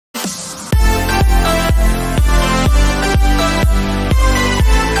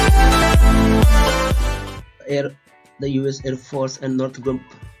The US Air Force and Northrop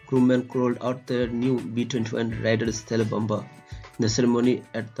Grumman rolled out their new B-21 Raider stealth bomber in the ceremony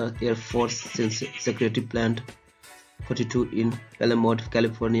at the Air Force Secretive Plant 42 in Palmdale,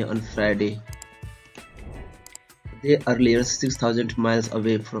 California on Friday. They are nearly 6,000 miles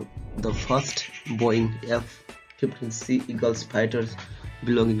away from the first Boeing F-15C Eagles fighters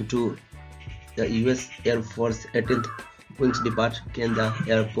belonging to the US Air Force 18th Wings depart Kenya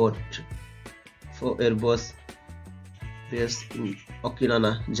Airport for Airbus base in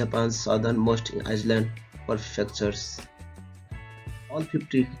Okinawa, Japan's southernmost island prefectures. All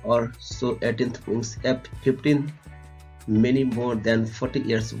 50 or so 18th Wings F-15, many more than 40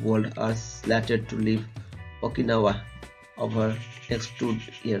 years old, are slated to leave Okinawa over next 2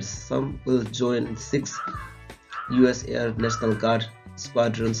 years. Some will join 6 US Air National Guard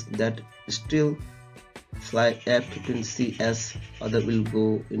squadrons that still fly F-15C, as others will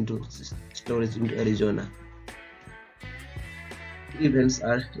go into storage into Arizona. Events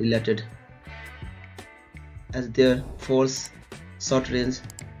are related as their force short-range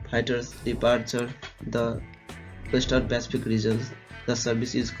fighters departure the Western Pacific regions. The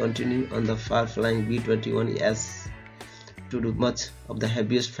service is continuing on the far-flying B-21 as to do much of the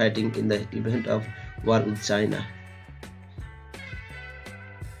heaviest fighting in the event of war with China.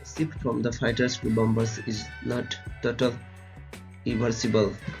 The shift from the fighters to bombers is not total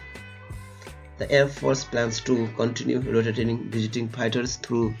irreversible. The Air Force plans to continue rotating visiting fighters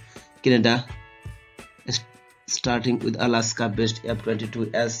through Canada, starting with Alaska-based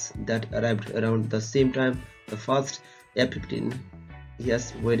F-22s that arrived around the same time the first F-15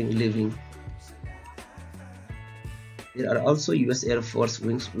 is leaving. There are also US Air Force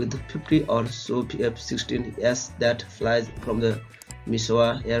wings with 50 or so F-16s that flies from the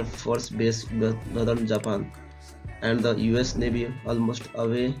Misawa Air Force Base in northern Japan, and the US Navy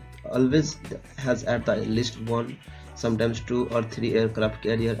always has at the least one, sometimes 2 or 3 aircraft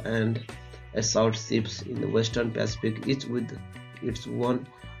carrier and assault ships in the Western Pacific, each with its own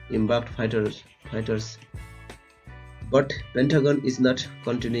embarked fighters. But Pentagon is not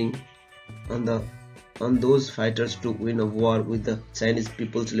continuing on those fighters to win a war with the Chinese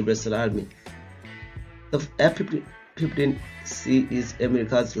People's Liberation Army. The F-15C is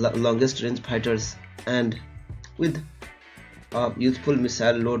America's longest range fighters, and with a useful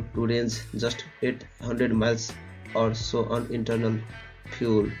missile load to range just 800 miles or so on internal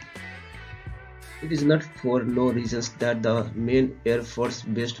fuel. It is not for no reasons that the main Air Force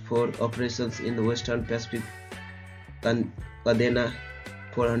based for operations in the Western Pacific, Kadena,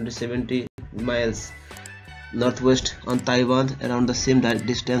 470 miles northwest on Taiwan, around the same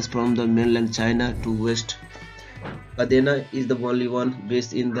distance from the mainland China to west. Kadena is the only one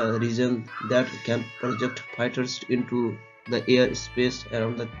based in the region that can project fighters into the air space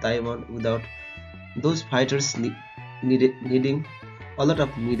around the Taiwan without those fighters needing a lot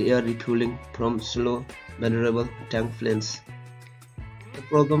of mid-air refueling from slow maneuverable tank planes. The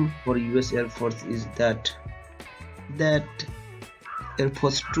problem for US Air Force is that Air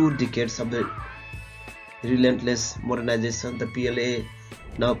Force 2 decades of the relentless modernization, the PLA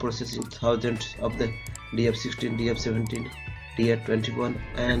now processing thousands of the DF-16, DF-17, DF-21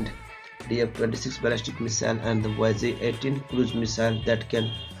 and DF-26 ballistic missile and the YJ-18 cruise missile that can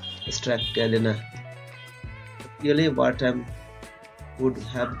strike Kadena. The PLA wartime would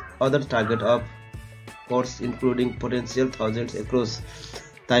have other target of course, including potential thousands across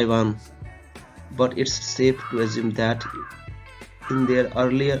Taiwan, but it's safe to assume that in their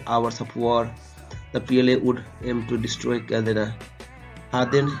earlier hours of war, the PLA would aim to destroy Kadena.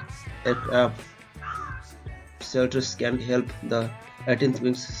 Hardened aircraft shelters can help the 18th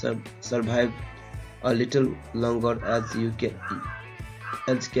Wings survive a little longer, as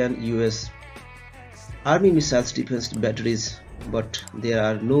can US Army missiles defense batteries, but there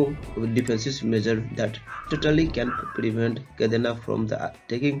are no defensive measures that totally can prevent Kadena from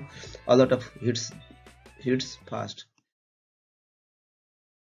taking a lot of hits fast.